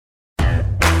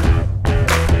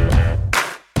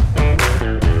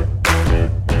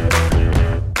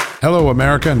Hello,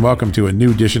 America, and welcome to a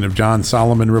new edition of John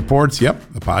Solomon Reports. Yep,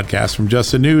 the podcast from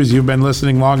Just the News. You've been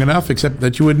listening long enough, except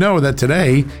that you would know that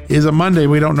today is a Monday.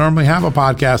 We don't normally have a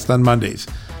podcast on Mondays,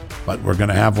 but we're going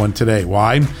to have one today.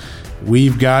 Why?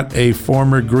 We've got a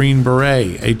former Green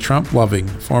Beret, a Trump-loving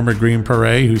former Green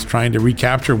Beret who's trying to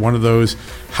recapture one of those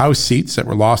House seats that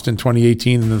were lost in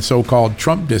 2018 in the so-called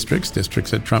Trump districts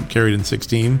that Trump carried in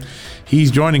 2016.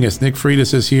 He's joining us. Nick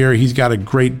Freitas is here. He's got a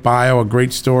great bio, a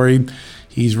great story.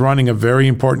 He's running a very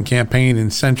important campaign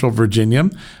in Central Virginia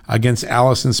against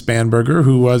Allison Spanberger,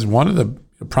 who was one of the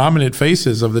prominent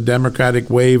faces of the Democratic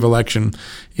wave election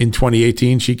in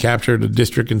 2018. She captured a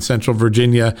district in Central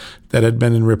Virginia that had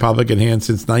been in Republican hands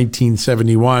since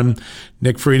 1971.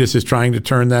 Nick Freitas is trying to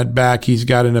turn that back. He's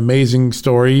got an amazing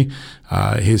story.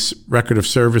 His record of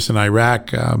service in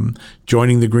Iraq,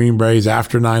 joining the Green Berets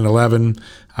after 9/11.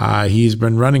 He's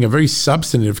been running a very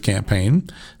substantive campaign,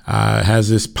 has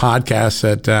this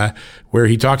podcast where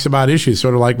he talks about issues,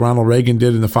 sort of like Ronald Reagan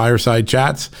did in the fireside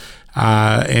chats.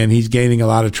 And he's gaining a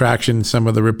lot of traction. Some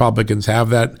of the Republicans have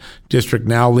that district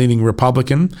now leaning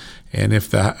Republican. And if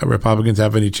the Republicans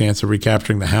have any chance of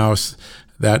recapturing the House,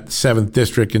 that 7th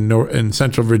district in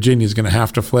Central Virginia is going to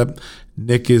have to flip.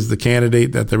 Nick is the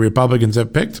candidate that the Republicans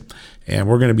have picked. And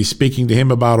we're going to be speaking to him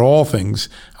about all things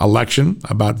election,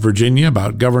 about Virginia,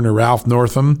 about Governor Ralph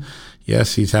Northam.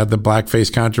 Yes, he's had the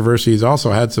blackface controversy. He's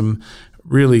also had some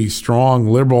really strong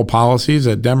liberal policies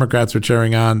that Democrats are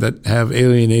cheering on that have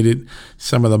alienated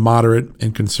some of the moderate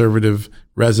and conservative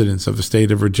residents of the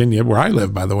state of Virginia, where I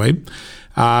live, by the way.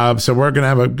 So we're going to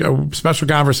have a special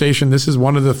conversation. This is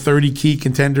one of the 30 key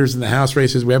contenders in the House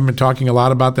races. We haven't been talking a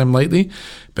lot about them lately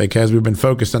because we've been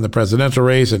focused on the presidential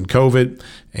race and COVID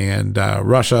and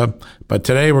Russia. But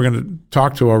today we're going to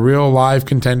talk to a real live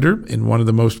contender in one of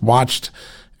the most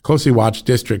closely watched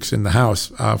districts in the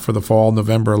House for the fall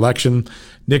November election.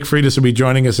 Nick Freitas will be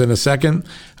joining us in a second.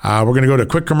 We're going to go to a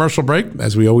quick commercial break,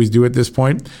 as we always do at this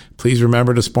point. Please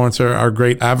remember to sponsor our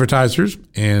great advertisers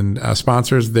and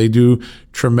sponsors. They do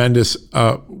tremendous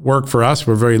work for us.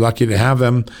 We're very lucky to have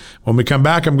them. When we come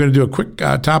back, I'm going to do a quick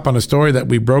top on a story that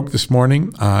we broke this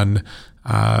morning on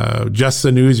Just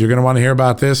the News. You're going to want to hear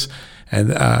about this.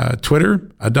 And Twitter,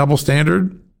 a double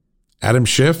standard. Adam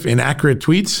Schiff, inaccurate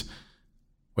tweets.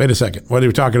 Wait a second. What are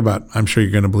we talking about? I'm sure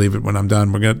you're going to believe it when I'm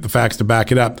done. We're going to get the facts to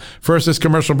back it up. First, this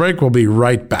commercial break. We'll be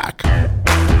right back.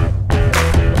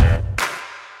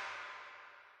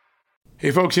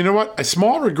 Hey, folks, you know what? A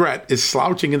small regret is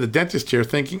slouching in the dentist chair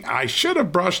thinking, I should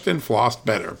have brushed and flossed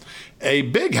better. A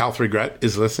big health regret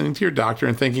is listening to your doctor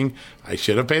and thinking, I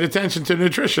should have paid attention to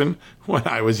nutrition when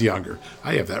I was younger.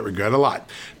 I have that regret a lot.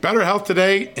 Better health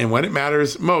today, and when it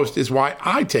matters most, is why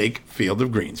I take Field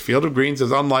of Greens. Field of Greens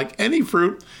is unlike any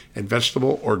fruit and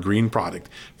vegetable or green product.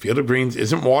 Field of Greens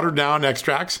isn't watered down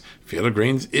extracts. Field of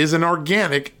Greens is an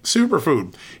organic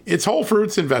superfood. It's whole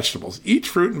fruits and vegetables. Each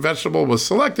fruit and vegetable was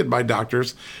selected by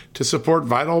doctors to support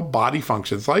vital body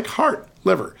functions like heart,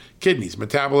 liver, kidneys,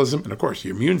 metabolism, and of course,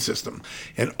 your immune system.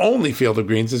 And only Field of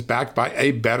Greens is backed by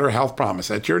a better health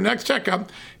promise. At your next checkup,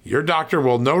 your doctor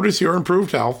will notice your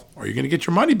improved health, or you're going to get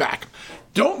your money back.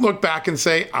 Don't look back and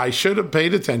say, I should have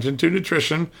paid attention to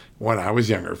nutrition when I was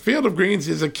younger. Field of Greens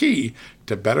is a key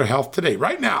to better health today,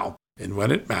 right now, and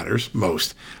when it matters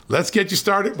most. Let's get you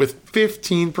started with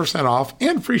 15% off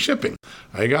and free shipping.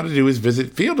 All you got to do is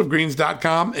visit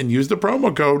fieldofgreens.com and use the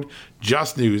promo code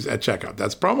JUSTNEWS at checkout.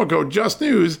 That's promo code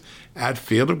JUSTNEWS at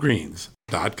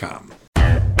fieldofgreens.com.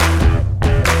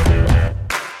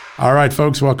 All right,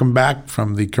 folks, welcome back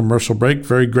from the commercial break.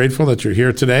 Very grateful that you're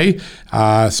here today.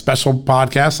 Special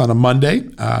podcast on a Monday.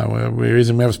 The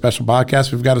reason we have a special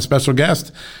podcast, we've got a special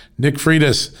guest, Nick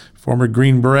Freitas, former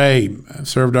Green Beret,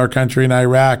 served our country in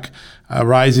Iraq, a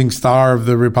rising star of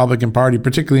the Republican Party,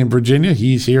 particularly in Virginia.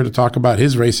 He's here to talk about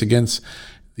his race against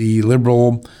the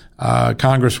liberal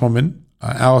Congresswoman,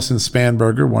 Allison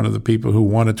Spanberger, one of the people who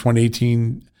won a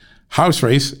 2018 House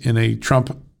race in a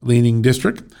Trump-leaning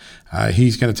district.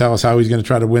 He's going to tell us how he's going to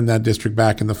try to win that district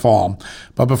back in the fall.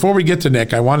 But before we get to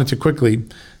Nick, I wanted to quickly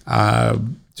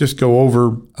just go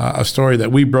over a story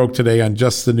that we broke today on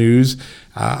Just the News.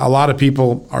 A lot of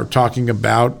people are talking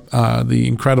about the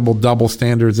incredible double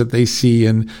standards that they see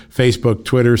in Facebook,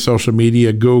 Twitter, social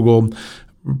media, Google.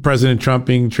 President Trump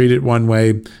being treated one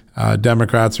way,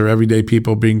 Democrats or everyday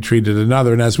people being treated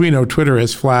another. And as we know, Twitter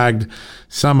has flagged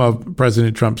some of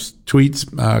President Trump's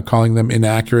tweets, calling them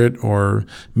inaccurate or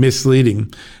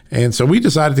misleading. And so we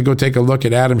decided to go take a look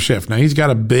at Adam Schiff. Now, he's got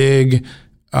a big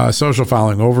social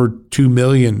following, over 2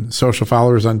 million social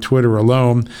followers on Twitter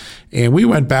alone. And we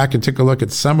went back and took a look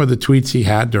at some of the tweets he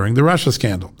had during the Russia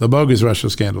scandal, the bogus Russia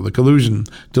scandal, the collusion,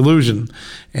 delusion.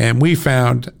 And we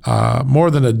found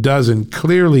more than a dozen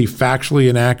clearly factually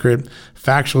inaccurate,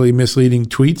 factually misleading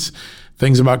tweets,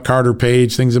 things about Carter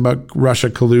Page, things about Russia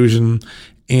collusion.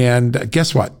 And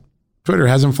guess what? Twitter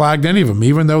hasn't flagged any of them,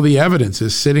 even though the evidence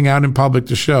is sitting out in public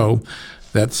to show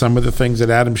that some of the things that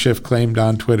Adam Schiff claimed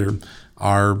on Twitter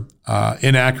are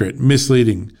inaccurate,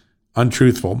 misleading,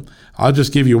 untruthful. I'll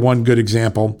just give you one good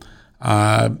example.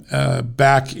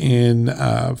 Back in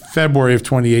February of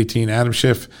 2018, Adam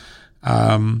Schiff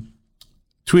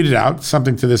tweeted out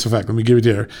something to this effect. Let me give it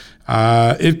here.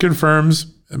 It confirms,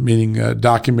 meaning a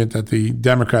document that the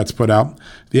Democrats put out,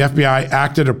 the FBI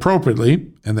acted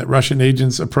appropriately and that Russian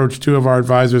agents approached two of our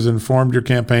advisors and informed your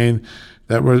campaign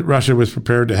that Russia was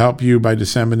prepared to help you by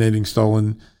disseminating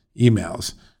stolen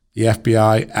emails. The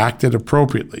FBI acted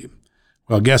appropriately.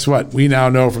 Well, guess what? We now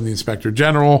know from the Inspector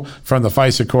General, from the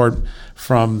FISA court,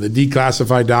 from the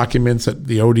declassified documents that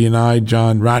the ODNI,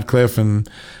 John Ratcliffe, and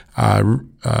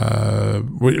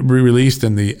released,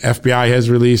 and the FBI has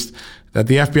released, that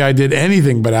the FBI did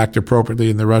anything but act appropriately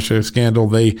in the Russia scandal.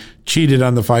 They cheated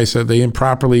on the FISA. They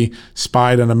improperly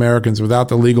spied on Americans without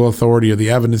the legal authority or the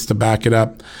evidence to back it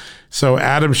up. So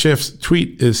Adam Schiff's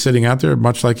tweet is sitting out there,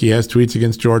 much like he has tweets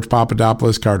against George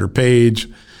Papadopoulos, Carter Page,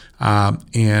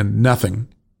 and nothing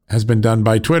has been done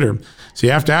by Twitter. So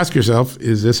you have to ask yourself,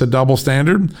 is this a double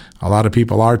standard? A lot of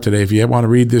people are today. If you want to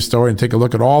read this story and take a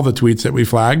look at all the tweets that we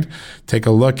flagged, take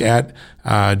a look at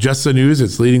Just the News.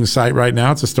 It's leading the site right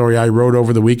now. It's a story I wrote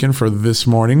over the weekend for this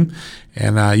morning.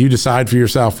 And you decide for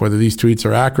yourself whether these tweets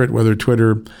are accurate, whether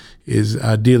Twitter is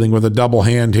dealing with a double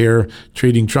hand here,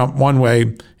 treating Trump one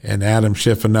way and Adam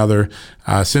Schiff another.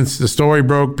 Since the story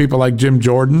broke, people like Jim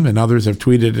Jordan and others have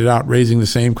tweeted it out, raising the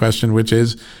same question, which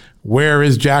is, where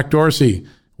is Jack Dorsey?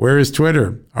 Where is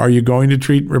Twitter? Are you going to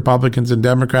treat Republicans and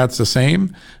Democrats the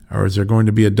same, or is there going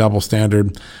to be a double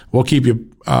standard? We'll keep you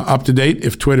up to date.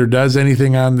 If Twitter does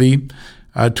anything on the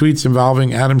tweets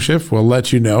involving Adam Schiff, we'll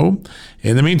let you know.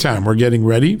 In the meantime, we're getting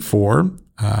ready for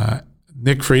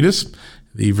Nick Freitas,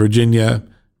 the Virginia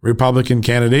Republican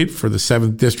candidate for the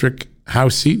 7th District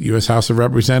House seat, U.S. House of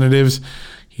Representatives.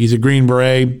 He's a Green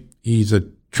Beret. He's a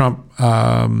Trump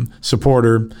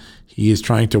supporter. He is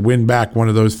trying to win back one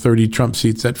of those 30 Trump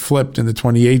seats that flipped in the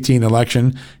 2018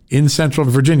 election in Central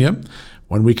Virginia.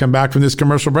 When we come back from this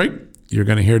commercial break, you're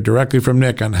going to hear directly from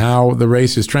Nick on how the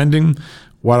race is trending,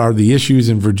 what are the issues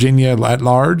in Virginia at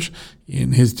large,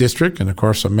 in his district, and of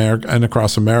course America and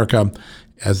across America,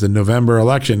 as the November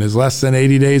election is less than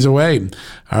 80 days away.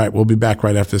 All right, we'll be back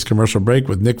right after this commercial break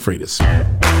with Nick Freitas.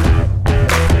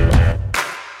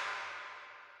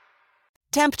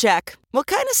 Temp check. What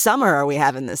kind of summer are we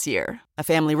having this year? A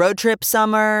family road trip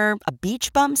summer? A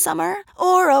beach bum summer?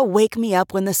 Or a wake me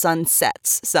up when the sun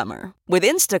sets summer? With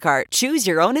Instacart, choose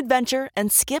your own adventure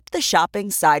and skip the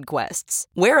shopping side quests.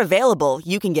 Where available,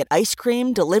 you can get ice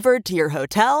cream delivered to your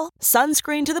hotel,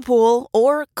 sunscreen to the pool,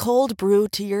 or cold brew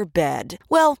to your bed.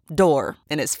 Well, door,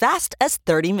 in as fast as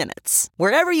 30 minutes.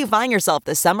 Wherever you find yourself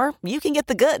this summer, you can get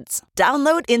the goods.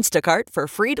 Download Instacart for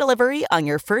free delivery on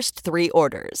your first 3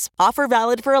 orders. Offer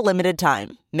valid for a limited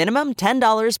time. Minimum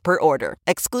 $10 per order.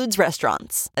 Excludes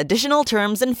restaurants. Additional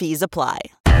terms and fees apply.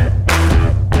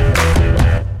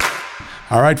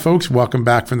 All right, folks, welcome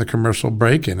back from the commercial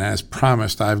break. And as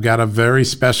promised, I've got a very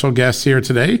special guest here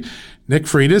today. Nick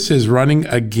Freitas is running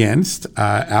against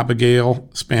Abigail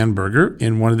Spanberger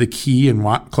in one of the key and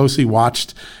closely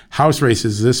watched House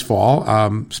races this fall.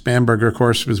 Spanberger, of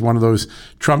course, was one of those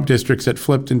Trump districts that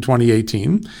flipped in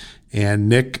 2018. And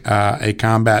Nick, a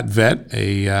combat vet,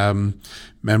 a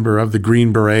member of the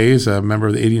Green Berets, a member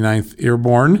of the 89th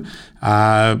Airborne,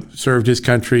 served his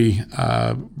country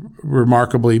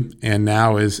remarkably, and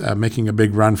now is making a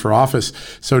big run for office.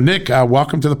 So, Nick,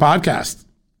 welcome to the podcast.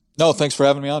 No, thanks for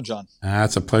having me on, John.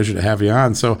 It's a pleasure to have you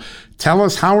on. So tell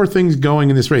us, how are things going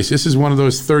in this race? This is one of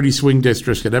those 30 swing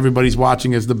districts that everybody's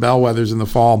watching as the bellwethers in the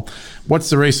fall.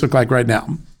 What's the race look like right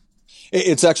now?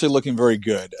 It's actually looking very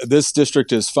good. This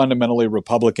district is fundamentally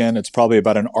Republican. It's probably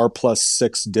about an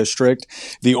R+6 district.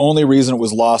 The only reason it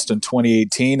was lost in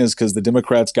 2018 is because the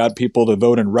Democrats got people to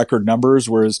vote in record numbers,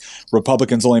 whereas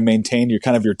Republicans only maintained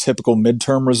your typical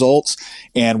midterm results.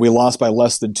 And we lost by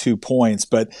less than 2 points.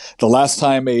 But the last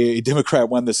time a Democrat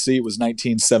won the seat was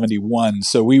 1971.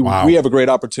 So we have a great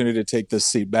opportunity to take this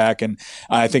seat back. And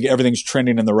I think everything's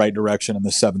trending in the right direction in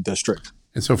the 7th district.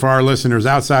 And so for our listeners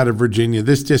outside of Virginia,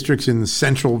 this district's in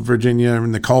central Virginia,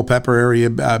 in the Culpeper area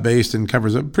based, and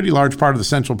covers a pretty large part of the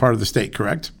central part of the state,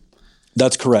 correct?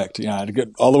 That's correct. Yeah, to get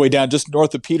all the way down just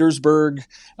north of Petersburg,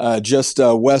 just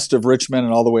west of Richmond,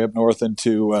 and all the way up north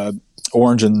into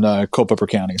Orange and Culpeper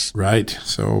counties. Right.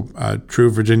 So true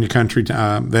Virginia country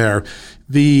there.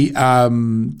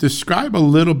 Describe a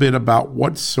little bit about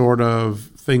what sort of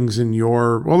things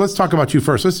well, let's talk about you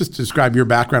first. Let's just describe your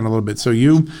background a little bit. So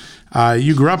you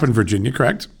grew up in Virginia,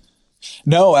 correct?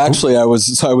 No, actually, I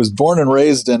was born and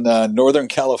raised in Northern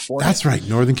California. That's right,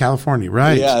 Northern California,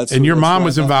 right? Yeah, and your mom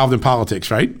was involved in politics,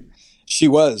 right? She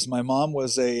was. My mom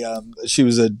was a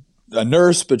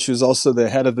nurse, but she was also the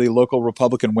head of the local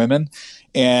Republican women.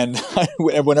 And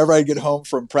whenever I get home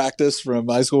from practice from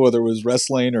high school, whether it was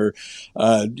wrestling or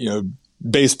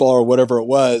baseball or whatever it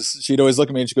was, she'd always look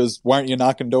at me and she goes, "Why aren't you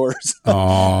knocking doors?"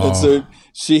 And so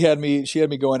she had me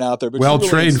going out there. But well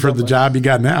trained for the job you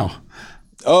got now.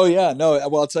 Oh yeah, no.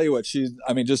 Well, I'll tell you what.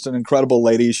 Just an incredible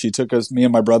lady. She took me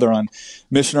and my brother on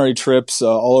missionary trips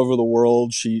all over the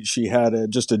world. She had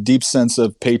just a deep sense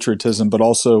of patriotism, but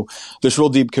also this real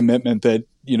deep commitment that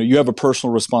you have a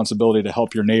personal responsibility to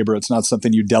help your neighbor. It's not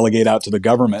something you delegate out to the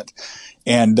government.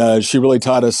 And she really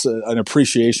taught us an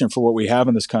appreciation for what we have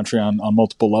in this country on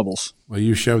multiple levels. Well,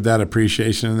 you showed that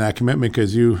appreciation and that commitment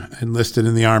because you enlisted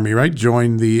in the Army, right?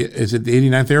 Is it the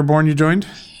 89th Airborne you joined?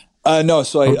 No,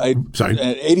 so I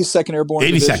 82nd Airborne.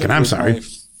 82nd, I'm sorry.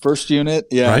 First unit,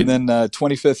 yeah, right. And then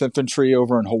 25th Infantry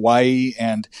over in Hawaii.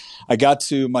 And I got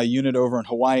to my unit over in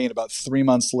Hawaii, and about 3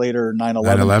 months later,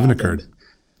 9/11 occurred.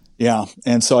 Yeah,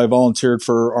 and so I volunteered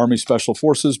for Army Special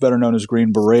Forces, better known as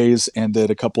Green Berets, and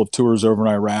did a couple of tours over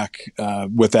in Iraq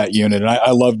with that unit. And I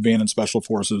loved being in Special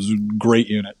Forces. It was a great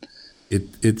unit.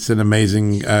 It's an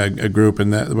amazing group,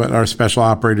 and what our special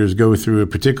operators go through,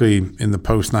 particularly in the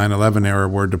post 9/11 era,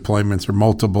 where deployments are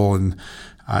multiple, and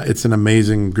it's an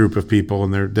amazing group of people,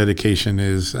 and their dedication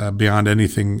is beyond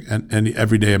anything any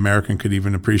everyday American could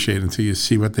even appreciate until you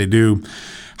see what they do.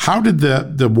 How did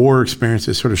the war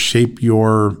experiences sort of shape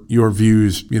your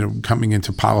views, coming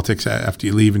into politics after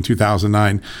you leave in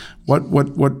 2009?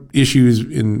 What issues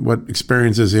and what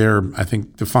experiences there, I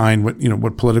think, define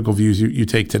what political views you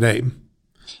take today?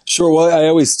 Sure. Well, I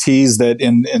always tease that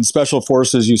in special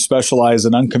forces, you specialize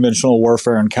in unconventional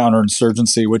warfare and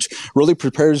counterinsurgency, which really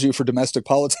prepares you for domestic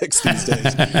politics these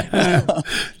days.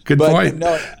 Good point.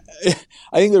 No,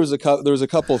 I think there was a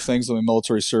couple of things in the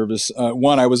military service.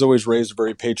 One, I was always raised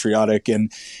very patriotic,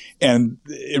 and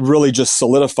it really just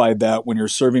solidified that when you're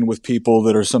serving with people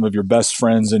that are some of your best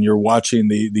friends, and you're watching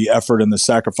the effort and the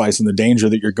sacrifice and the danger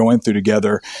that you're going through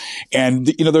together.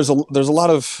 And there's a lot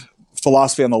of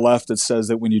philosophy on the left that says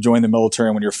that when you join the military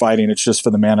and when you're fighting, it's just for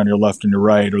the man on your left and your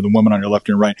right, or the woman on your left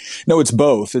and your right. No, it's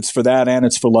both. It's for that, and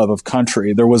it's for love of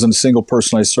country. There wasn't a single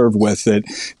person I served with that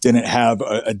didn't have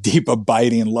a deep,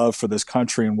 abiding love for this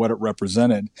country and what it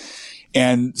represented.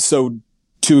 And so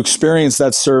to experience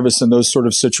that service in those sort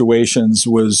of situations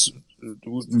was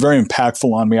very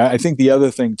impactful on me. I think the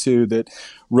other thing too that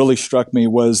really struck me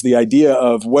was the idea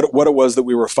of what it was that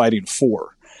we were fighting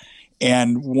for.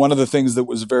 And one of the things that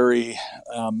was very,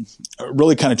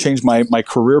 really kind of changed my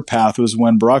career path was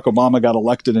when Barack Obama got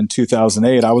elected in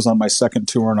 2008. I was on my second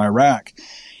tour in Iraq.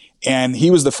 And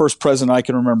he was the first president I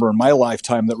can remember in my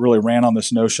lifetime that really ran on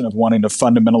this notion of wanting to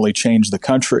fundamentally change the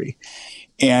country.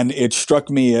 And it struck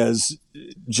me as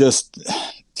just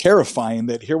terrifying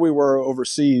that here we were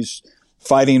overseas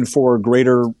fighting for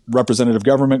greater representative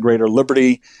government, greater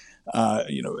liberty,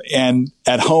 and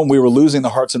at home we were losing the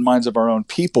hearts and minds of our own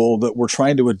people that were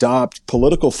trying to adopt a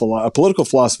political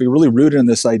philosophy really rooted in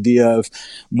this idea of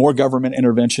more government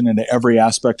intervention into every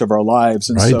aspect of our lives.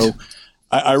 And right. So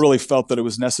I really felt that it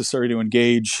was necessary to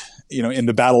engage, in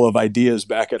the battle of ideas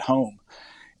back at home.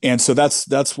 And so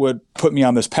that's what put me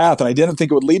on this path. And I didn't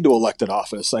think it would lead to elected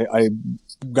office. I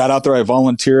got out there, I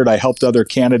volunteered, I helped other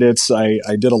candidates. I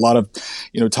did a lot of,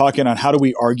 talking on how do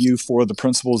we argue for the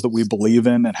principles that we believe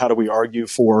in, and how do we argue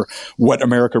for what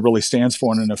America really stands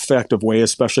for in an effective way,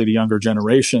 especially to younger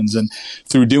generations. And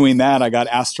through doing that, I got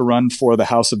asked to run for the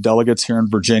House of Delegates here in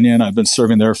Virginia, and I've been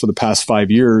serving there for the past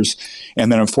 5 years.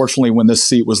 And then unfortunately, when this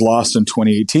seat was lost in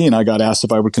 2018, I got asked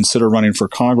if I would consider running for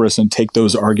Congress and take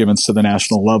those arguments to the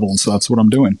national level. And so that's what I'm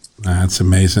doing. That's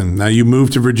amazing. Now, you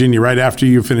moved to Virginia right after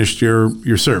you finished your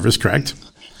service, correct?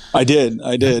 I did.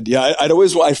 Yeah,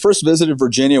 I first visited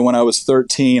Virginia when I was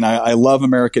 13. I love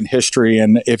American history,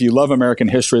 and if you love American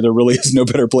history, there really is no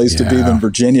better place to be than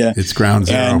Virginia. It's ground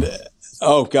zero. And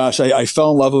oh gosh, I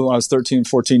fell in love with it when I was 13,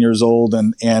 14 years old,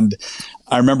 and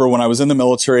I remember when I was in the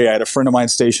military, I had a friend of mine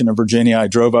stationed in Virginia. I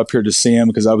drove up here to see him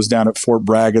because I was down at Fort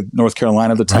Bragg, North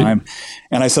Carolina at the time. Right.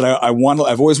 And I said,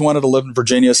 I've always wanted to live in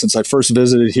Virginia since I first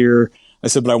visited here. I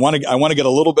said, but I want to get a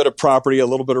little bit of property, a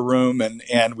little bit of room.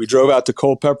 And we drove out to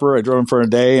Culpeper. I drove him for a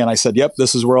day and I said, yep,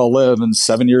 this is where I'll live. And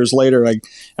 7 years later,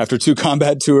 after 2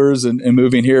 combat tours and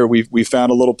moving here, we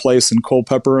found a little place in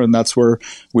Culpeper, and that's where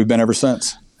we've been ever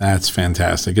since. That's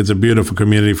fantastic. It's a beautiful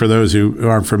community. For those who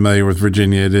aren't familiar with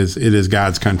Virginia, it is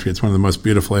God's country. It's one of the most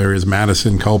beautiful areas.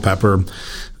 Madison, Culpeper,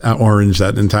 Orange,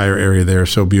 that entire area there,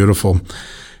 so beautiful.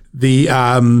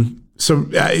 So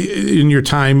in your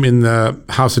time in the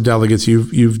House of Delegates,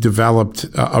 you've developed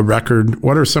a record.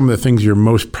 What are some of the things you're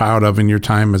most proud of in your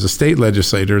time as a state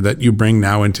legislator that you bring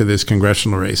now into this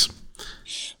congressional race?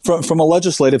 From a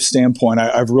legislative standpoint,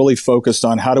 I've really focused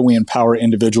on how do we empower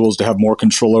individuals to have more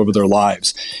control over their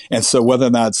lives. And so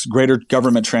whether that's greater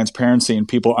government transparency and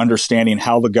people understanding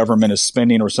how the government is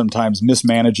spending or sometimes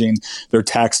mismanaging their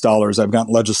tax dollars, I've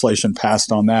gotten legislation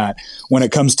passed on that. When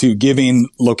it comes to giving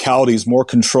localities more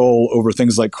control over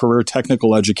things like career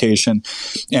technical education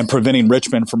and preventing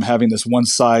Richmond from having this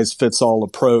one-size-fits-all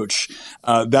approach,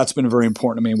 that's been very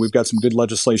important to me. We've got some good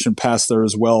legislation passed there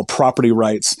as well. Property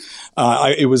rights.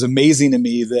 It was amazing to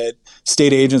me that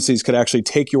state agencies could actually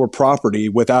take your property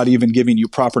without even giving you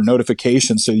proper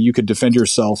notification so you could defend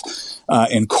yourself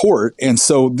in court. And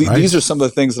so these are some of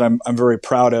the things that I'm very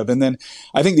proud of. And then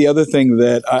I think the other thing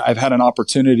that I've had an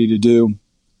opportunity to do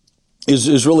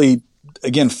is really,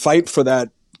 again, fight for that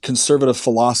conservative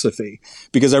philosophy,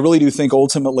 because I really do think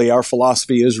ultimately our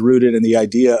philosophy is rooted in the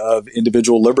idea of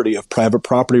individual liberty, of private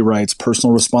property rights,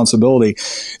 personal responsibility,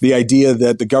 the idea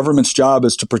that the government's job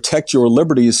is to protect your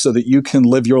liberties so that you can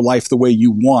live your life the way you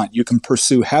want. You can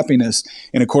pursue happiness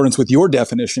in accordance with your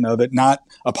definition of it, not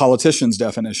a politician's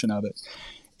definition of it.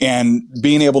 And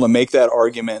being able to make that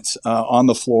argument on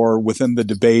the floor within the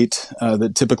debate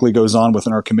that typically goes on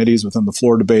within our committees, within the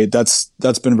floor debate, that's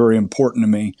been very important to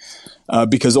me.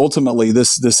 Because ultimately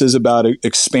this is about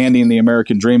expanding the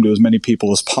American dream to as many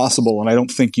people as possible. And I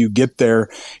don't think you get there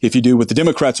if you do what the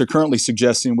Democrats are currently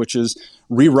suggesting, which is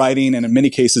rewriting and in many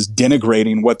cases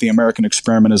denigrating what the American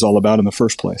experiment is all about in the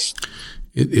first place.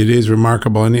 It is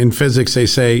remarkable. And in physics, they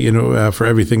say, for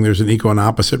everything, there's an equal and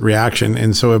opposite reaction.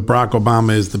 And so if Barack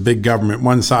Obama is the big government,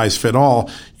 one size fit all,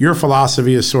 your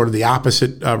philosophy is sort of the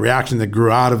opposite reaction that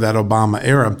grew out of that Obama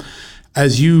era.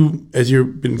 As you've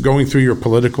been going through your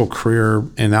political career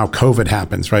and now COVID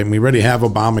happens, right? And we already have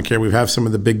Obamacare. We have some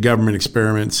of the big government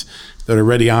experiments that are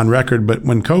already on record. But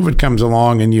when COVID comes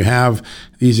along and you have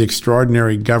these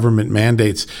extraordinary government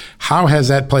mandates, how has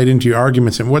that played into your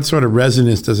arguments? And what sort of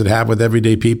resonance does it have with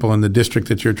everyday people in the district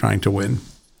that you're trying to win?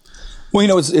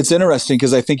 Well, it's interesting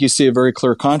because I think you see a very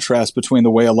clear contrast between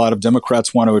the way a lot of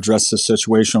Democrats want to address this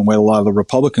situation and the way a lot of the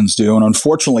Republicans do. And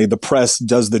unfortunately, the press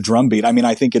does the drumbeat. I mean,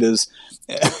 I think it is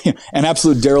an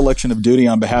absolute dereliction of duty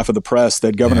on behalf of the press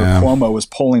that Governor Cuomo is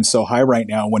polling so high right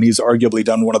now when he's arguably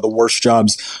done one of the worst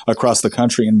jobs across the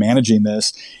country in managing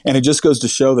this. And it just goes to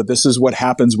show that this is what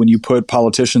happens when you put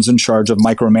politicians in charge of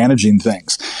micromanaging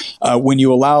things. When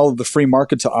you allow the free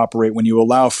market to operate, when you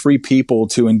allow free people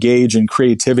to engage in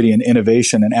creativity and innovation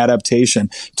and adaptation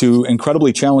to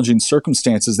incredibly challenging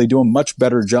circumstances, they do a much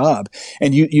better job.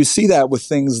 And you see that with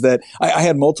things that I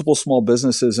had multiple small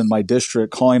businesses in my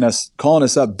district calling us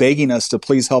up, begging us to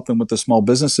please help them with the Small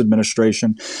Business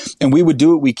Administration. And we would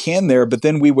do what we can there, but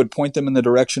then we would point them in the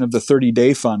direction of the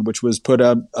 30-day fund, which was put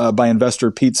up by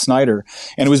investor Pete Snyder.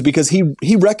 And it was because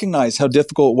he recognized how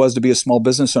difficult it was to be a small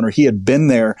business owner. He had been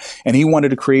there and he wanted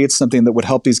to create something that would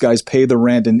help these guys pay the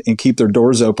rent and keep their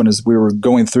doors open as we were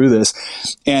going through this.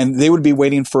 And they would be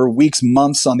waiting for weeks,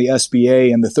 months on the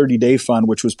SBA, and the 30-day fund,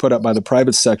 which was put up by the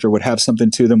private sector, would have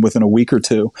something to them within a week or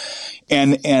two.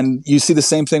 And you see the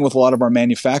same thing with a lot of our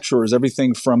manufacturers,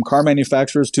 everything from car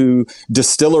manufacturers to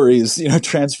distilleries,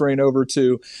 transferring over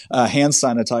to hand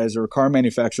sanitizer, car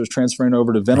manufacturers transferring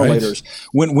over to ventilators.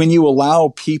 Right. When you allow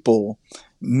people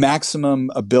maximum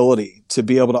ability to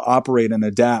be able to operate and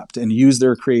adapt and use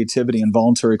their creativity and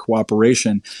voluntary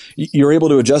cooperation, you're able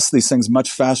to adjust these things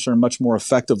much faster and much more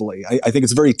effectively. I think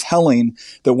it's very telling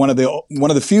that one of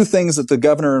the few things that the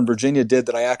governor in Virginia did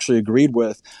that I actually agreed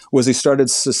with was he started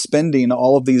suspending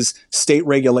all of these state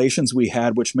regulations we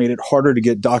had, which made it harder to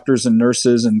get doctors and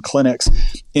nurses and clinics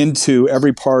into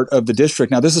every part of the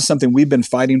district. Now, this is something we've been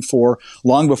fighting for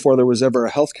long before there was ever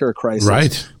a healthcare crisis.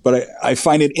 Right. But I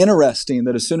find it interesting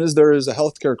that as soon as there is a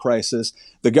healthcare crisis,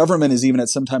 the government is even at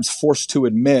sometimes forced to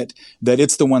admit that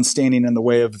it's the one standing in the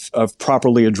way of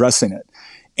properly addressing it.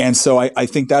 And so I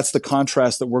think that's the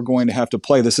contrast that we're going to have to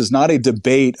play. This is not a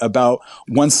debate about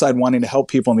one side wanting to help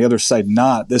people and the other side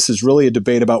not. This is really a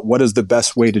debate about what is the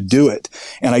best way to do it.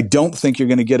 And I don't think you're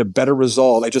going to get a better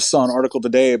result. I just saw an article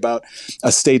today about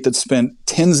a state that spent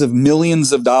tens of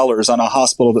millions of dollars on a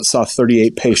hospital that saw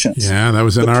 38 patients. Yeah, that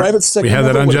was in private sector. We had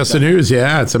that on Just the News.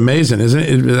 Yeah, it's amazing, isn't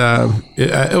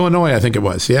it? Illinois, I think it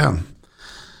was. Yeah,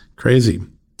 crazy.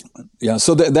 Yeah,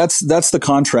 so that's the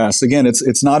contrast. Again,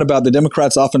 it's not about the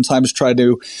Democrats oftentimes try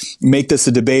to make this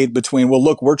a debate between, well,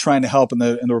 look, we're trying to help, and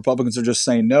the Republicans are just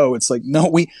saying no. It's like,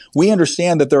 no, we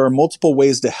understand that there are multiple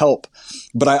ways to help,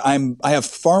 but I have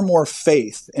far more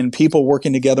faith in people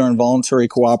working together in voluntary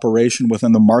cooperation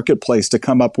within the marketplace to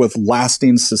come up with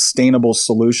lasting, sustainable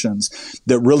solutions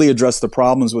that really address the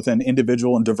problems within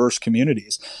individual and diverse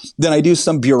communities than I do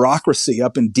some bureaucracy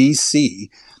up in D.C.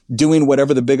 doing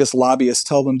whatever the biggest lobbyists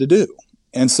tell them to do.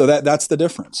 And so that's the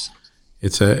difference.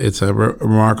 It's a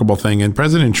remarkable thing. And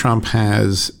President Trump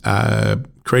has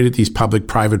created these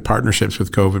public-private partnerships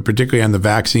with COVID, particularly on the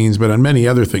vaccines, but on many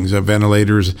other things,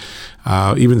 ventilators,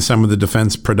 even some of the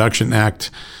Defense Production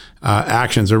Act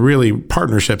actions are really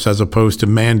partnerships as opposed to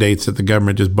mandates that the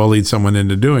government just bullied someone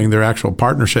into doing. They're actual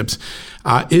partnerships.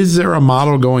 Is there a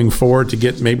model going forward to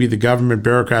get maybe the government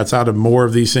bureaucrats out of more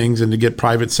of these things and to get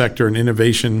private sector and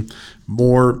innovation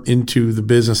more into the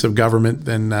business of government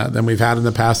than we've had in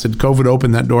the past? Did COVID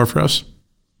open that door for us?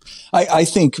 I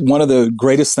think one of the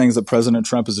greatest things that President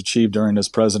Trump has achieved during his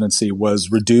presidency was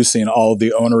reducing all of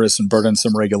the onerous and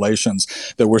burdensome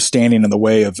regulations that were standing in the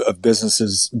way of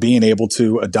businesses being able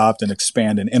to adopt and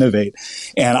expand and innovate.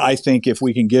 And I think if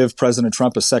we can give President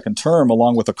Trump a second term,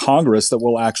 along with a Congress that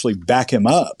will actually back him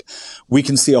up, we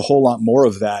can see a whole lot more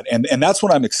of that. And that's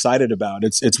what I'm excited about.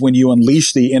 It's when you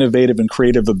unleash the innovative and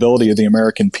creative ability of the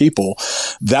American people,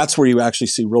 that's where you actually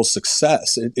see real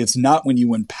success. It's not when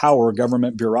you empower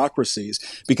government bureaucracies,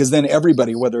 because then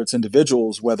everybody, whether it's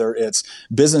individuals, whether it's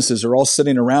businesses, are all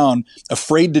sitting around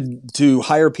afraid to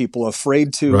hire people,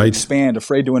 afraid to expand,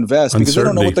 afraid to invest, because they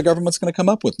don't know what the government's going to come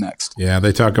up with next. Yeah,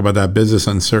 they talk about that business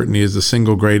uncertainty as the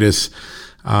single greatest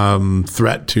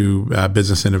threat to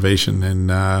business innovation.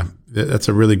 And that's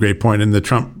a really great point. And the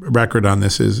Trump record on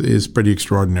this is pretty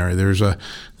extraordinary. There's the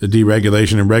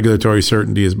deregulation and regulatory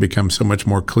certainty has become so much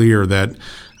more clear that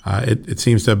it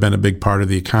seems to have been a big part of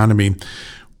the economy.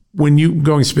 When you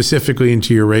going specifically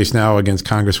into your race now against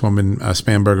Congresswoman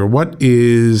Spanberger,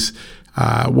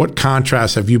 what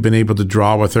contrast have you been able to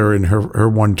draw with her in her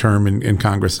one term in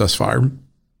Congress thus far?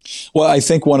 Well, I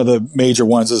think one of the major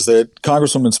ones is that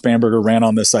Congresswoman Spanberger ran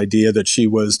on this idea that she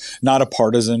was not a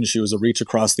partisan. She was a reach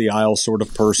across the aisle sort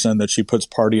of person, that she puts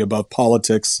party above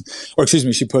politics,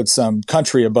 she puts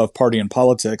country above party and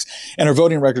politics. And her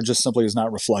voting record just simply has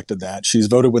not reflected that. She's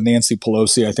voted with Nancy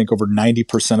Pelosi, I think, over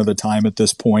 90% of the time at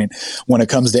this point. When it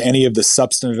comes to any of the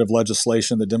substantive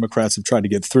legislation the Democrats have tried to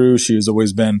get through, she has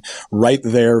always been right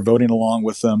there voting along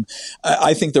with them.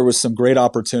 I think there was some great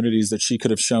opportunities that she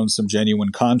could have shown some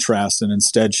genuine contrast, and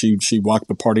instead she walked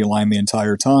the party line the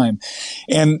entire time.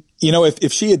 And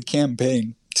if she had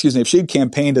campaigned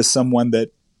as someone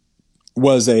that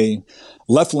was a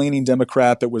left-leaning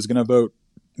Democrat that was going to vote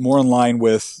more in line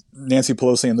with Nancy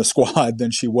Pelosi and the squad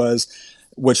than she was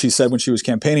what she said when she was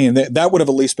campaigning, and that would have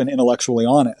at least been intellectually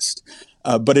honest.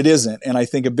 But it isn't. And I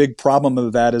think a big problem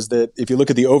of that is that if you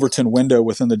look at the Overton window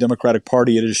within the Democratic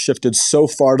Party, it has shifted so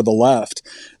far to the left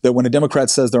that when a Democrat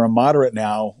says they're a moderate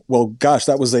now, well, gosh,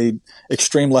 that was a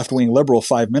extreme left-wing liberal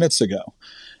 5 minutes ago.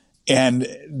 And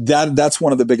that's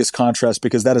one of the biggest contrasts,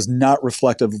 because that is not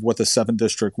reflective of what the 7th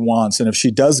District wants. And if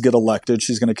she does get elected,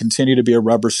 she's going to continue to be a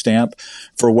rubber stamp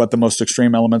for what the most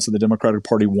extreme elements of the Democratic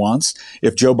Party wants.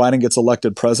 If Joe Biden gets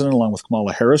elected president along with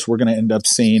Kamala Harris, we're going to end up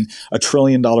seeing $1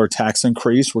 trillion tax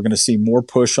increase. We're going to see more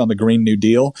push on the Green New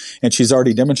Deal. And she's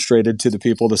already demonstrated to the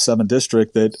people of the 7th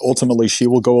District that ultimately she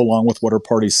will go along with what her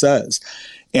party says.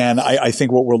 And I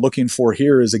think what we're looking for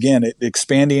here is, again,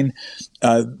 expanding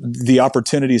the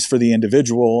opportunities for the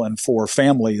individual and for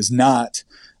families, not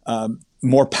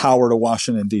more power to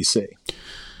Washington, D.C.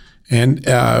 And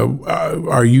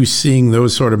are you seeing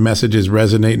those sort of messages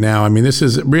resonate now? I mean, this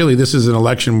is an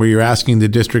election where you're asking the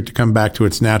district to come back to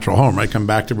its natural home, right? Come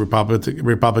back to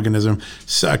republicanism,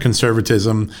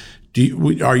 conservatism.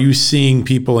 Are you seeing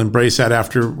people embrace that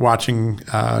after watching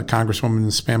Congresswoman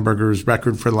Spanberger's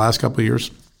record for the last couple of years?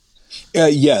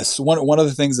 Yes. One of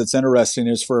the things that's interesting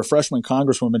is for a freshman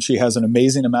congresswoman, she has an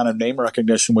amazing amount of name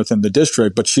recognition within the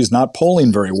district, but she's not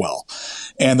polling very well.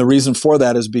 And the reason for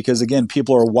that is because, again,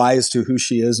 people are wise to who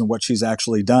she is and what she's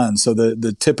actually done. So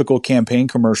the typical campaign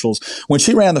commercials, when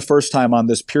she ran the first time on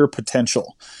this pure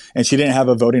potential, and she didn't have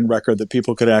a voting record that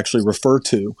people could actually refer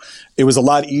to, it was a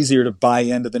lot easier to buy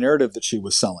into the narrative that she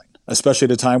was selling, especially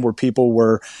at a time where people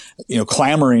were,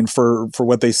 clamoring for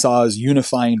what they saw as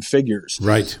unifying figures.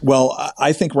 Right. Well,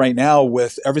 I think right now,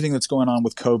 with everything that's going on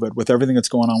with COVID, with everything that's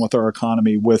going on with our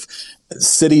economy, with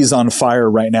cities on fire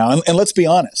right now, and let's be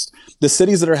honest, the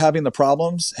cities that are having the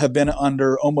problems have been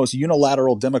under almost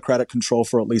unilateral Democratic control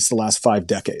for at least the last 5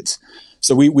 decades.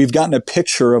 So we've gotten a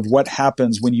picture of what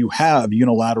happens when you have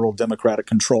unilateral Democratic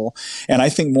control. And I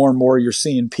think more and more you're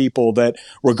seeing people that,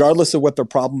 regardless of what their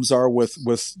problems are with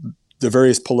the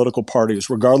various political parties,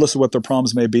 regardless of what their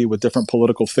problems may be with different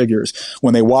political figures,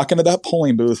 when they walk into that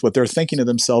polling booth, what they're thinking to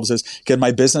themselves is, can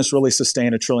my business really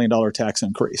sustain $1 trillion tax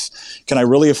increase? Can I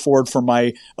really afford for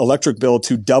my electric bill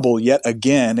to double yet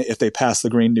again if they pass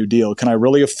the Green New Deal? Can I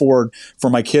really afford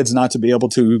for my kids not to be able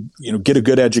to, get a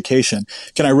good education?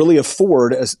 Can I really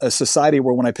afford a society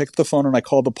where when I pick up the phone and I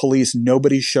call the police,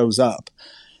 nobody shows up?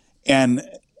 And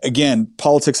again,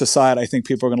 politics aside, I think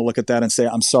people are going to look at that and say,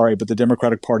 I'm sorry, but the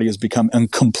Democratic Party has become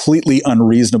completely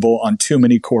unreasonable on too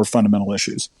many core fundamental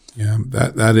issues. Yeah,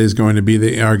 that is going to be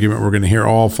the argument we're going to hear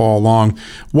all fall long.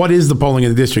 What is the polling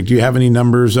in the district? Do you have any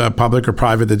numbers, public or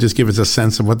private, that just give us a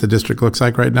sense of what the district looks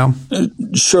like right now?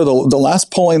 Sure. The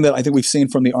last polling that I think we've seen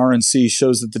from the RNC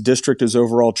shows that the district is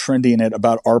overall trending at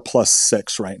about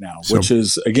R+6 right now, which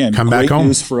is, again, great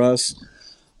news for us.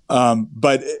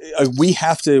 But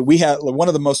one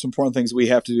of the most important things we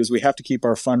have to do is we have to keep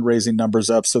our fundraising numbers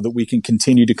up so that we can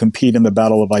continue to compete in the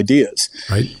battle of ideas.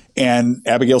 Right. And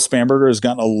Abigail Spanberger has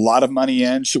gotten a lot of money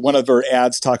in. One of her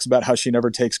ads talks about how she never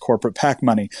takes corporate PAC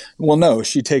money. Well, no,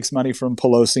 she takes money from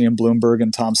Pelosi and Bloomberg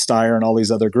and Tom Steyer and all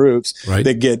these other groups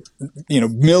that get,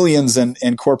 millions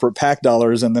in corporate PAC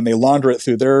dollars, and then they launder it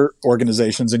through their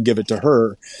organizations and give it to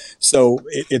her. So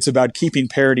it's about keeping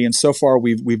parity. And so far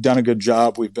we've done a good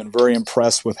job. We've been very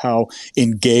impressed with how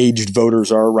engaged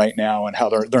voters are right now and how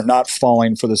they're not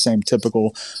falling for the same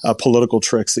typical political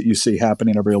tricks that you see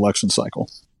happening every election cycle.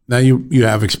 Now, you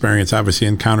have experience, obviously,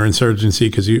 in counterinsurgency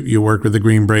because you worked with the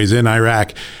Green Berets in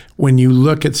Iraq. When you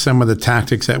look at some of the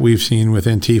tactics that we've seen with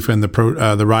Antifa and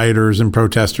the rioters and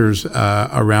protesters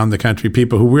around the country,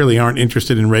 people who really aren't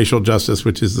interested in racial justice,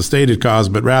 which is the stated cause,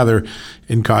 but rather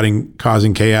in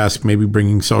causing chaos, maybe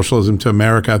bringing socialism to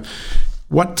America,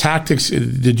 what tactics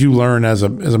did you learn as a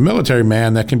military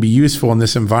man that can be useful in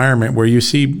this environment where you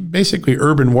see basically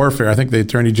urban warfare? I think the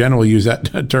Attorney General used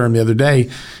that term the other day,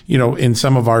 in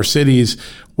some of our cities.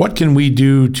 What can we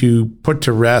do to put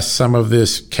to rest some of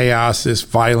this chaos, this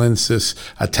violence, this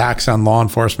attacks on law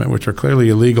enforcement, which are clearly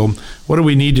illegal? What do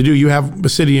we need to do? You have a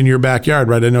city in your backyard,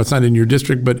 right? I know it's not in your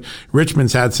district, but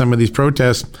Richmond's had some of these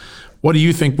protests. What do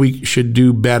you think we should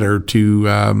do better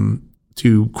to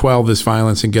quell this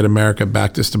violence and get America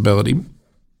back to stability?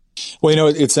 Well,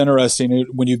 it's interesting.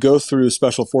 When you go through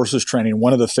Special Forces training,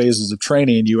 one of the phases of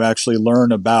training, you actually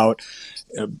learn about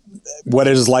what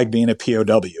it is like being a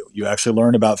POW. You actually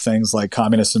learn about things like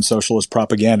communist and socialist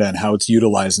propaganda and how it's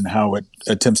utilized and how it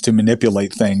attempts to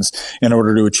manipulate things in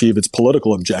order to achieve its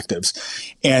political objectives.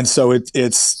 And so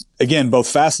it's again, both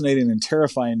fascinating and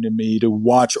terrifying to me to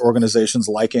watch organizations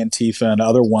like Antifa and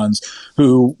other ones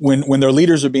who, when their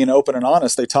leaders are being open and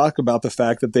honest, they talk about the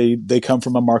fact that they come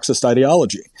from a Marxist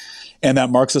ideology. And that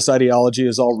Marxist ideology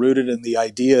is all rooted in the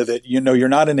idea that, you're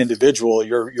not an individual,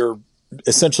 you're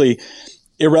essentially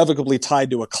irrevocably tied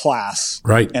to a class.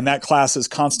 Right. And that class is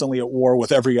constantly at war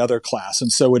with every other class.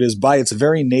 And so it is by its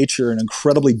very nature an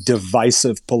incredibly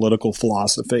divisive political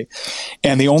philosophy.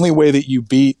 And the only way that you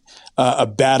beat a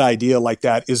bad idea like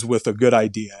that is with a good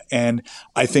idea. And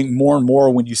I think more and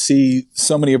more when you see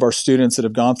so many of our students that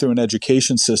have gone through an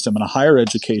education system and a higher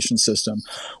education system,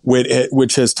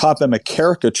 which has taught them a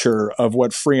caricature of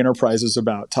what free enterprise is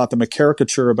about, taught them a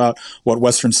caricature about what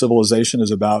Western civilization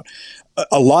is about,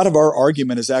 a lot of our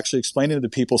argument is actually explaining to the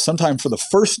people, sometimes for the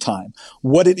first time,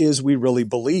 what it is we really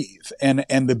believe and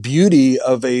the beauty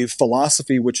of a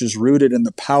philosophy which is rooted in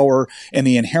the power and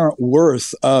the inherent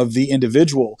worth of the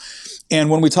individual. And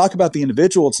when we talk about the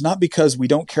individual, it's not because we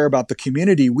don't care about the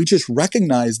community. We just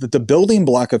recognize that the building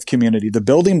block of community, the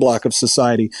building block of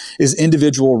society is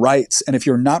individual rights. And if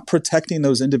you're not protecting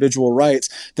those individual rights,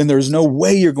 then there's no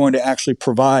way you're going to actually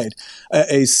provide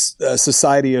a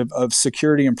society of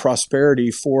security and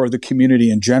prosperity for the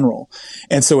community in general.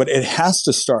 And so it has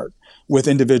to start with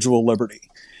individual liberty.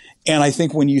 And I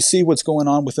think when you see what's going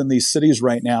on within these cities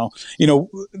right now,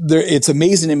 it's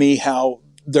amazing to me how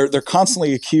they're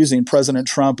constantly accusing President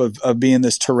Trump of being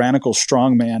this tyrannical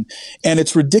strongman. And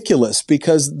it's ridiculous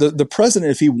because the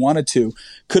president, if he wanted to,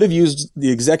 could have used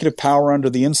the executive power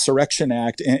under the Insurrection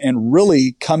Act and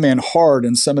really come in hard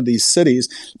in some of these cities.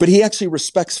 But he actually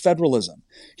respects federalism.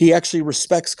 He actually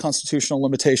respects constitutional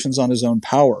limitations on his own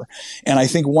power. And I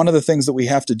think one of the things that we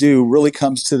have to do really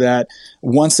comes to that,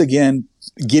 once again,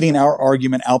 getting our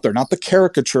argument out there, not the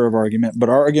caricature of argument, but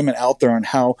our argument out there on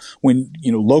how when,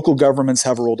 local governments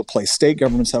have a role to play, state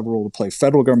governments have a role to play,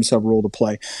 federal governments have a role to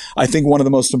play. I think one of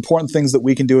the most important things that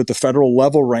we can do at the federal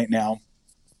level right now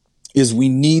is we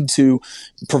need to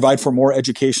provide for more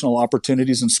educational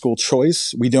opportunities and school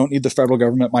choice. We don't need the federal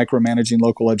government micromanaging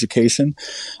local education.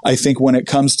 I think when it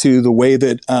comes to the way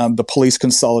that the police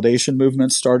consolidation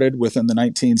movement started within the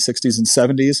 1960s and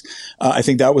 70s, I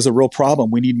think that was a real problem.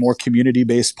 We need more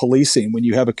community-based policing. When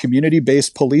you have a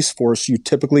community-based police force, you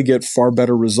typically get far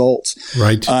better results.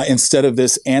 Right. Instead of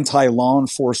this anti-law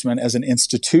enforcement as an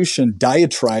institution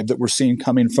diatribe that we're seeing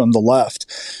coming from the left.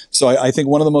 So I think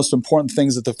one of the most important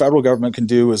things that the federal government can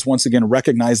do is once again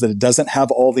recognize that it doesn't have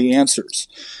all the answers.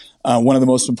 One of the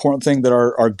most important things that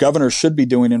our governor should be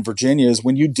doing in Virginia is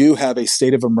when you do have a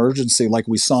state of emergency like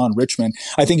we saw in Richmond,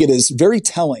 I think it is very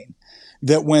telling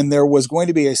that when there was going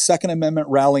to be a Second Amendment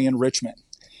rally in Richmond,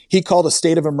 he called a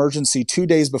state of emergency 2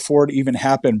 days before it even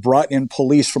happened, brought in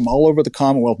police from all over the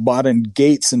Commonwealth, brought in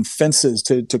gates and fences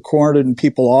to cordon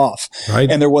people off. Right.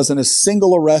 And there wasn't a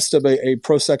single arrest of a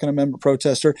pro-Second Amendment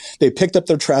protester. They picked up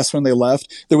their trash when they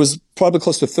left. There was probably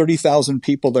close to 30,000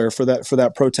 people there for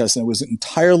that protest, and it was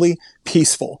entirely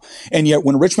peaceful. And yet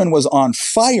when Richmond was on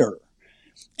fire,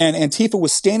 and Antifa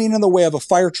was standing in the way of a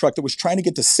fire truck that was trying to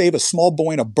get to save a small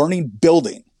boy in a burning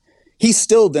building, he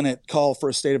still didn't call for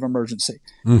a state of emergency.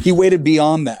 He waited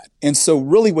beyond that. And so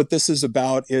really what this is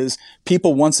about is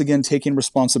people once again taking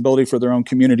responsibility for their own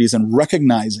communities and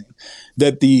recognizing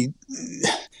that the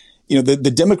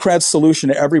Democrats' solution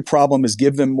to every problem is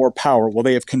give them more power. Well,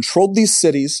 they have controlled these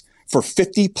cities for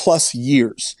 50 plus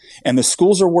years, and the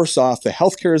schools are worse off. The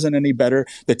healthcare isn't any better.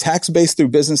 The tax base through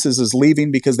businesses is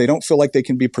leaving because they don't feel like they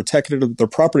can be protected, or their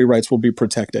property rights will be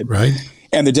protected. Right.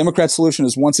 And the Democrat solution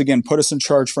is once again, put us in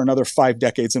charge for another 5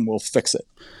 decades and we'll fix it.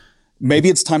 Maybe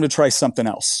it's time to try something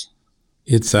else.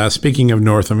 It's speaking of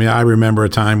Northam, I remember a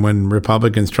time when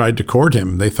Republicans tried to court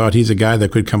him. They thought he's a guy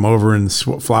that could come over and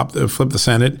flip the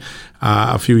Senate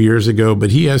a few years ago,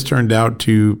 but he has turned out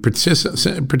to,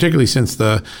 particularly since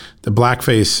the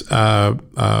blackface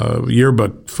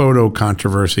yearbook photo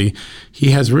controversy,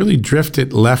 he has really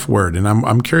drifted leftward. And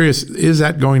I'm curious, is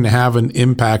that going to have an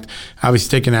impact? Obviously, he's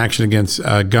taken action against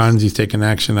guns. He's taken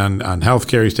action on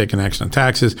healthcare. He's taken action on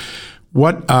taxes.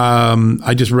 What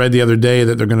I just read the other day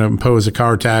that they're going to impose a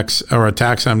car tax or a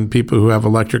tax on people who have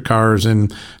electric cars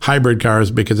and hybrid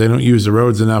cars because they don't use the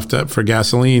roads enough for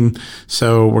gasoline.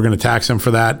 So we're going to tax them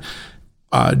for that.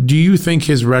 Do you think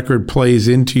his record plays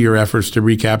into your efforts to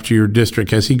recapture your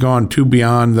district? Has he gone too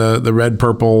beyond the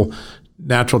red-purple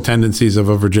natural tendencies of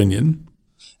a Virginian?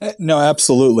 No,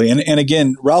 absolutely. And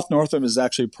again, Ralph Northam is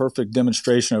actually a perfect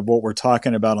demonstration of what we're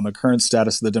talking about on the current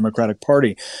status of the Democratic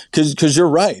Party. Because you're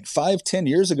right. 5-10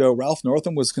 years ago, Ralph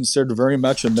Northam was considered very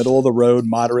much a middle-of-the-road,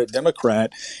 moderate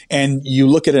Democrat. And you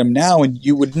look at him now, and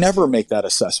you would never make that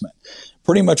assessment.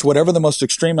 Pretty much whatever the most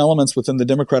extreme elements within the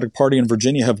Democratic Party in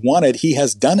Virginia have wanted, he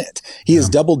has done it. He has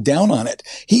doubled down on it.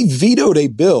 He vetoed a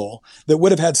bill that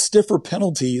would have had stiffer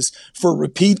penalties for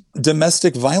repeat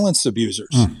domestic violence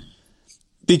abusers.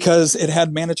 Because it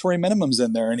had mandatory minimums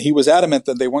in there, and he was adamant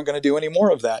that they weren't going to do any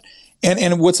more of that.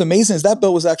 And what's amazing is that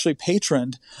bill was actually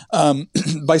patroned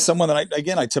by someone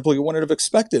that I typically wouldn't have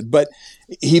expected, but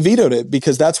he vetoed it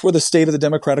because that's where the state of the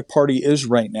Democratic Party is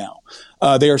right now.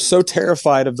 They are so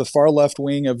terrified of the far left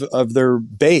wing of their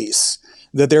base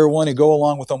that they're willing to go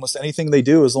along with almost anything they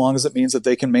do as long as it means that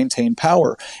they can maintain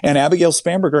power. And Abigail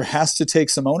Spanberger has to take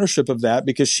some ownership of that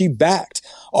because she backed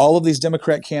all of these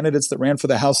Democrat candidates that ran for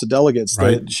the House of Delegates.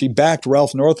 Right. She backed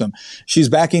Ralph Northam. She's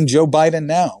backing Joe Biden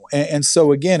now. And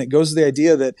so again, it goes to the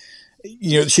idea that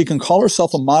she can call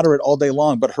herself a moderate all day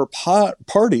long, but her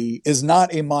party is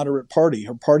not a moderate party.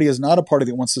 Her party is not a party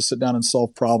that wants to sit down and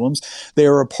solve problems. They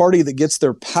are a party that gets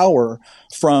their power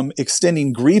from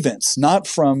extending grievance, not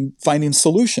from finding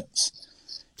solutions.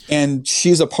 And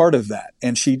she's a part of that,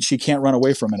 and she can't run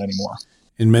away from it anymore.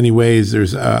 In many ways,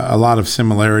 there's a lot of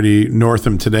similarity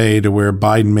Northam today to where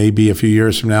Biden may be a few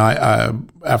years from now.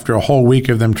 After a whole week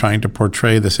of them trying to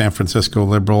portray the San Francisco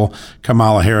liberal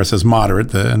Kamala Harris as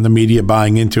moderate, and the media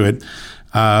buying into it,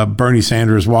 Bernie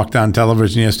Sanders walked on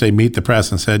television yesterday, Meet the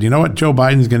Press, and said, you know what, Joe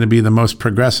Biden's going to be the most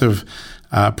progressive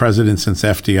president since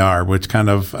FDR, which kind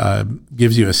of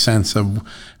gives you a sense of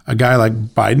a guy like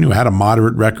Biden, who had a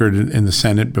moderate record in the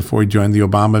Senate before he joined the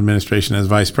Obama administration as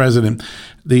vice president.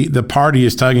 The party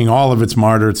is tugging all of its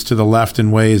moderates to the left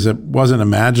in ways that wasn't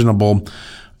imaginable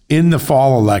in the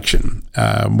fall election,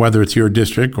 whether it's your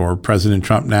district or President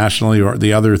Trump nationally or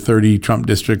the other 30 Trump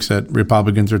districts that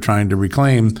Republicans are trying to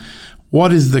reclaim.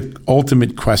 What is the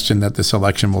ultimate question that this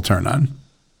election will turn on?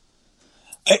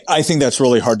 I think that's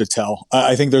really hard to tell.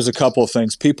 I think there's a couple of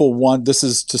things. People want, this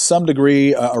is to some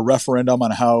degree a referendum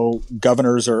on how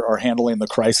governors are handling the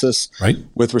crisis, right,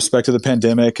 with respect to the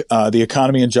pandemic. The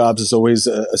economy and jobs is always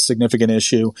a significant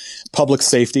issue. Public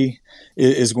safety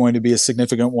is going to be a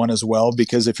significant one as well,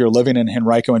 because if you're living in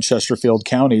Henrico and Chesterfield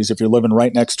counties, if you're living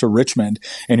right next to Richmond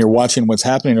and you're watching what's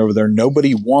happening over there,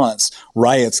 nobody wants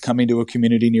riots coming to a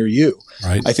community near you.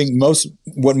 Right. I think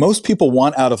what most people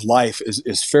want out of life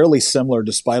is fairly similar,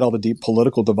 despite all the deep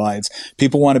political divides.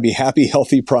 People want to be happy,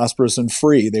 healthy, prosperous, and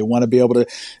free. They want to be able to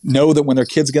know that when their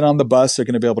kids get on the bus, they're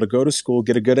going to be able to go to school,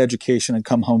 get a good education, and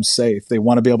come home safe. They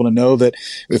want to be able to know that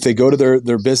if they go to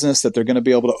their business, that they're going to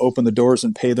be able to open the doors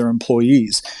and pay their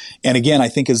employees. And again, I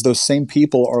think as those same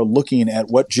people are looking at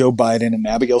what Joe Biden and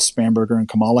Abigail Spanberger and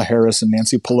Kamala Harris and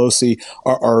Nancy Pelosi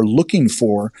are looking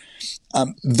for,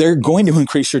 they're going to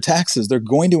increase your taxes. They're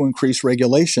going to increase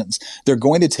regulations. They're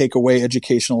going to take away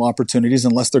educational opportunities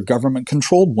unless they're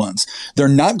government-controlled ones. They're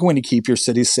not going to keep your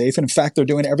cities safe. In fact, they're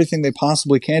doing everything they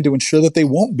possibly can to ensure that they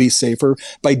won't be safer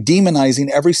by demonizing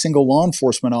every single law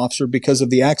enforcement officer because of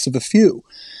the acts of a few.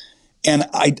 And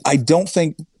I don't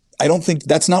think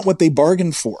that's not what they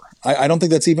bargained for. I don't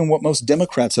think that's even what most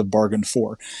Democrats have bargained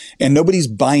for. And nobody's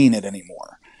buying it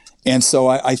anymore. And so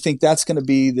I think that's going to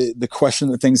be the question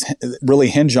that things really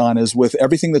hinge on, is with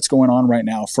everything that's going on right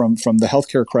now, from the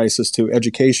healthcare crisis to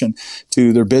education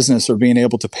to their business or being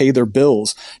able to pay their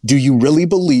bills. Do you really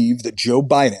believe that Joe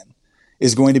Biden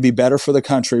is going to be better for the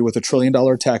country with $1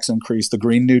 trillion tax increase, the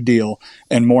Green New Deal,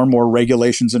 and more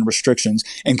regulations and restrictions,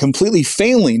 and completely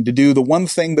failing to do the one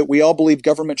thing that we all believe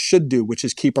government should do, which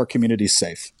is keep our communities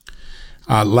safe?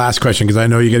 Last question, because I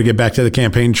know you got to get back to the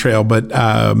campaign trail, but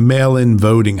mail-in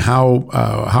voting,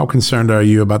 how concerned are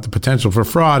you about the potential for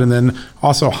fraud? And then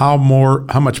also, how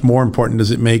much more important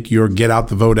does it make your get out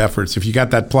the vote efforts? If you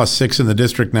got that +6 in the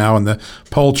district now and the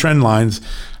poll trend lines,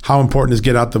 how important is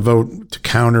get out the vote to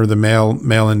counter the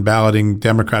mail-in balloting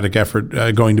Democratic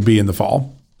effort going to be in the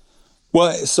fall?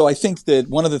 Well, so I think that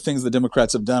one of the things the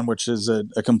Democrats have done, which is a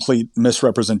complete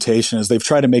misrepresentation, is they've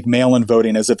tried to make mail-in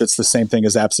voting as if it's the same thing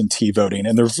as absentee voting.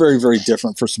 And they're very, very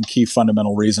different for some key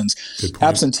fundamental reasons.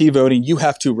 Absentee voting, you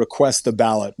have to request the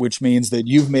ballot, which means that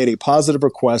you've made a positive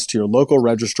request to your local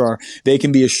registrar. They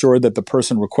can be assured that the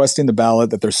person requesting the ballot,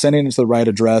 that they're sending it to the right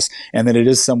address, and that it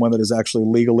is someone that is actually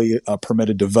legally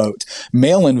permitted to vote.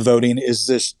 Mail-in voting is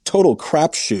this total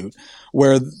crapshoot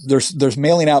where there's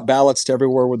mailing out ballots to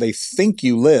everywhere where they think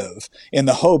you live in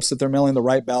the hopes that they're mailing the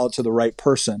right ballot to the right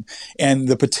person. And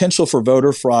the potential for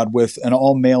voter fraud with an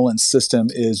all mail-in system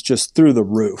is just through the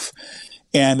roof.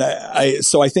 And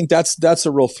so I think that's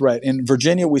a real threat. In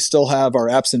Virginia, we still have our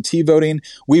absentee voting.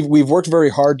 We've worked very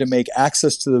hard to make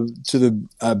access to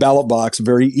the ballot box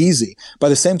very easy. By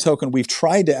the same token, we've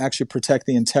tried to actually protect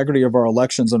the integrity of our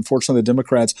elections. Unfortunately, the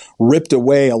Democrats ripped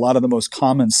away a lot of the most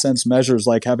common sense measures,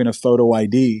 like having a photo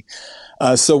ID.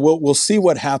 So we'll see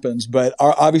what happens, but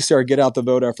obviously our get out the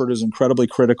vote effort is incredibly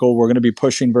critical. We're going to be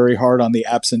pushing very hard on the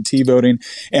absentee voting,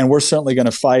 and we're certainly going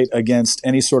to fight against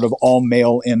any sort of all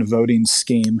mail-in voting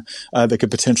scheme that could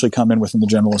potentially come in within the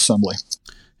General Assembly.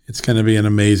 It's going to be an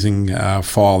amazing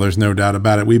fall. There's no doubt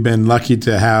about it. We've been lucky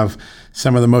to have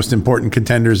some of the most important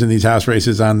contenders in these House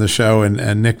races on the show.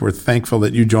 And Nick, we're thankful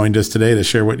that you joined us today to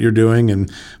share what you're doing. And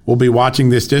we'll be watching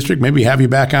this district, maybe have you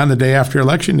back on the day after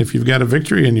election if you've got a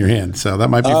victory in your hand. So that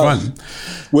might be fun.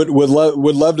 Would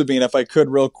love to be. And if I could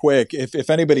real quick, if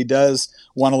anybody does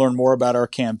want to learn more about our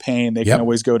campaign, they can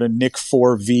always go to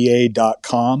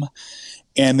nick4va.com.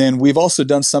 And then we've also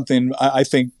done something I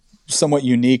think somewhat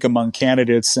unique among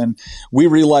candidates. And we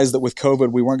realized that with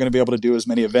COVID, we weren't going to be able to do as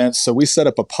many events. So we set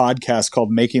up a podcast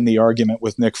called Making the Argument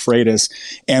with Nick Freitas.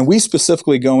 And we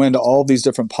specifically go into all of these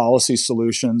different policy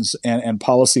solutions and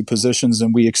policy positions.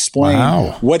 And we explain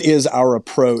what is our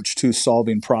approach to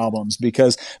solving problems,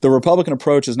 because the Republican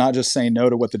approach is not just saying no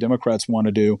to what the Democrats want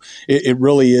to do. It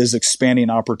really is expanding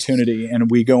opportunity. And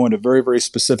we go into very, very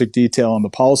specific detail on the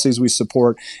policies we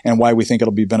support and why we think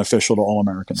it'll be beneficial to all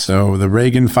Americans. So the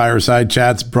Reagan fires Fireside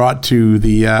Chats brought to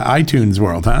the iTunes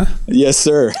world, huh? Yes,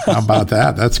 sir. How about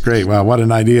that? That's great. Well, what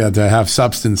an idea to have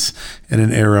substance in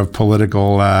an era of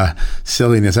political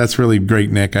silliness. That's really great,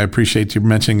 Nick. I appreciate you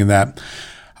mentioning that.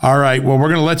 All right. Well, we're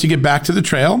going to let you get back to the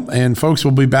trail. And folks,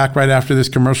 we'll be back right after this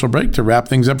commercial break to wrap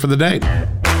things up for the day.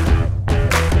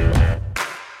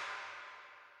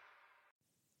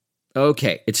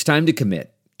 Okay, it's time to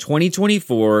commit.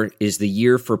 2024 is the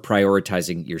year for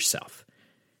prioritizing yourself.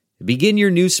 Begin your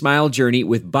new smile journey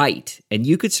with Byte, and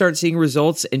you could start seeing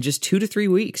results in just 2 to 3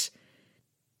 weeks.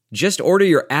 Just order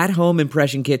your at-home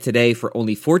impression kit today for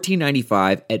only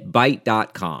 $14.95 at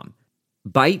Byte.com.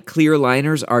 Byte clear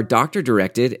liners are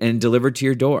doctor-directed and delivered to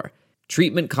your door.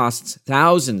 Treatment costs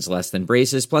thousands less than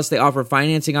braces, plus they offer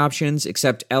financing options,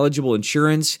 accept eligible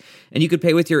insurance, and you could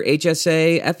pay with your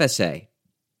HSA, FSA.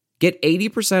 Get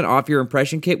 80% off your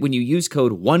impression kit when you use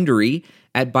code WONDERY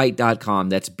at Byte.com.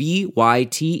 That's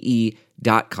BYTE.com.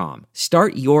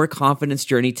 Start your confidence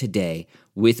journey today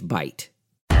with Byte.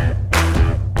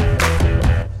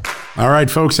 All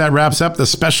right, folks, that wraps up the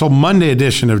special Monday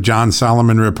edition of John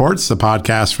Solomon Reports, the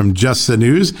podcast from Just the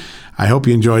News. I hope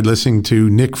you enjoyed listening to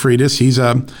Nick Freitas. He's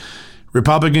a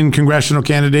Republican congressional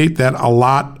candidate that a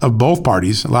lot in both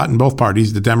parties,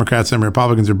 the Democrats and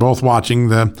Republicans are both watching.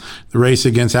 The race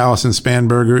against Allison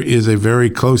Spanberger is a very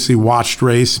closely watched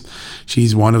race.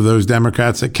 She's one of those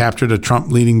Democrats that captured a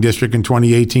Trump-leading district in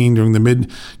 2018 during the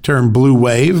midterm blue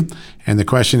wave. And the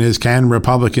question is, can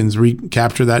Republicans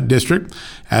recapture that district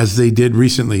as they did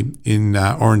recently in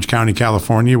Orange County,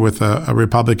 California, with a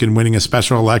Republican winning a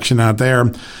special election out there?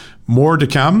 More to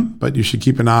come, but you should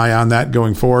keep an eye on that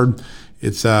going forward.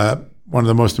 It's one of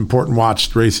the most important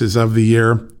watched races of the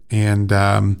year, and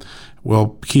we'll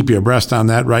keep you abreast on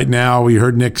that. Right now, we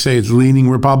heard Nick say it's leaning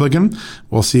Republican.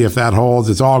 We'll see if that holds.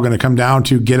 It's all going to come down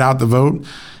to get out the vote.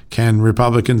 Can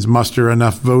Republicans muster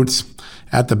enough votes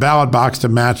at the ballot box to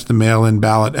match the mail-in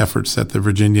ballot efforts that the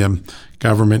Virginia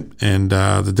government and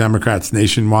the Democrats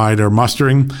nationwide are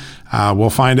mustering?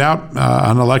 We'll find out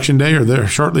on Election Day or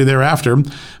shortly thereafter,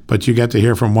 but you get to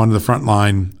hear from one of the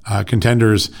frontline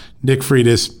contenders, Nick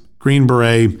Freitas, Green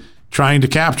Beret, trying to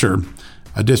capture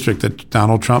a district that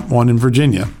Donald Trump won in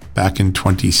Virginia back in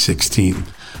 2016.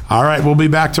 All right, we'll be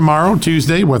back tomorrow,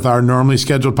 Tuesday, with our normally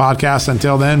scheduled podcast.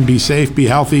 Until then, be safe, be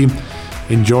healthy,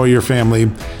 enjoy your family,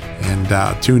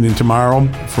 and tune in tomorrow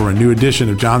for a new edition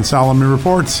of John Solomon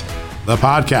Reports, the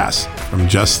podcast from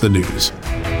Just the News.